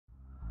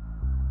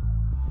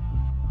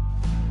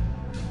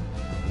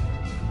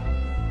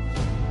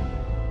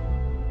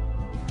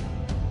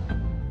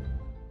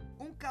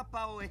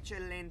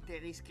eccellente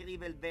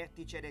riscrive il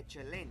vertice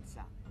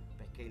d'eccellenza,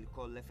 perché il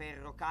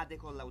Colleferro cade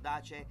con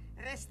l'Audace,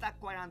 resta a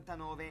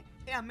 49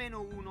 e a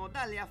 -1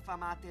 dalle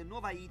affamate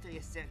Nuova Itri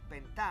e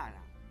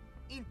Serpentara.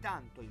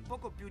 Intanto, in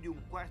poco più di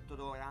un quarto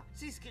d'ora,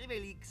 si scrive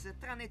l'X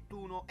tra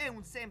Nettuno e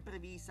un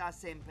semprevisa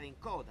sempre in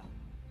coda.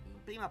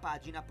 In prima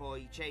pagina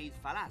poi c'è il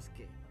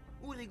Falasche.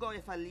 Un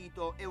rigore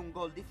fallito e un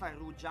gol di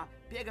Farrugia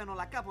piegano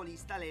la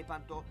capolista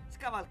Lepanto,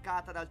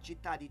 scavalcata dal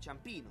Città di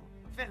Ciampino,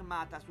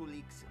 fermata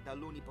sull'X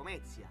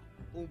dall'Unipomezia.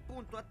 Un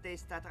punto a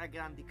testa tra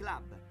grandi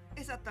club,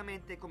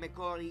 esattamente come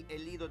Cori e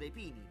Lido dei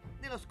Pini,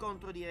 nello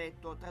scontro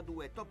diretto tra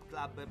due top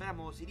club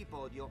bramosi di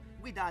podio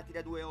guidati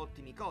da due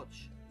ottimi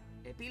coach.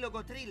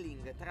 Epilogo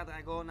thrilling tra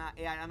Dragona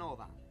e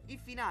Aranova. Il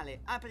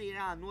finale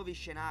aprirà nuovi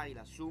scenari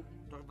lassù,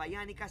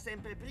 Torvaianica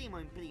sempre primo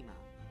in prima.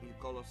 Il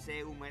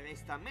Colosseum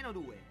resta a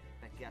 -2,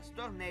 perché a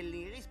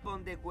Stornelli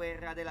risponde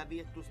guerra della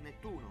Virtus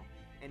Nettuno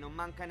e non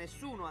manca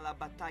nessuno alla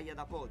battaglia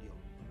da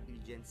podio.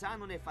 Il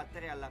Genzano ne fa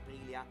 3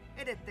 all'Aprilia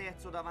ed è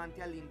terzo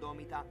davanti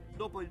all'Indomita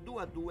dopo il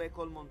 2-2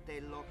 col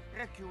Montello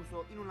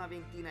racchiuso in una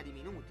ventina di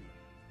minuti.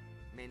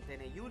 Mentre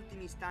negli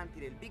ultimi istanti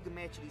del big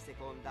match di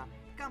seconda,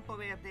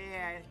 Campoverde e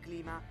Air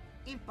Clima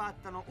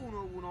impattano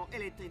 1-1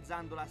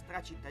 elettrizzando la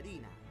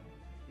stracittadina.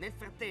 Nel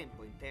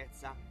frattempo, in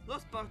terza, lo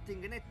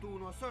Sporting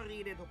Nettuno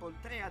sorride dopo il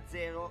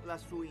 3-0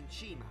 lassù in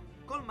cima.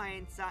 Col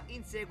Maenza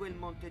insegue il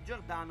Monte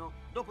Giordano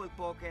dopo il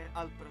poker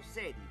al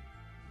Prossedi.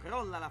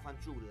 Crolla la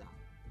fanciulla.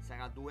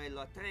 Sarà duello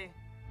a 3?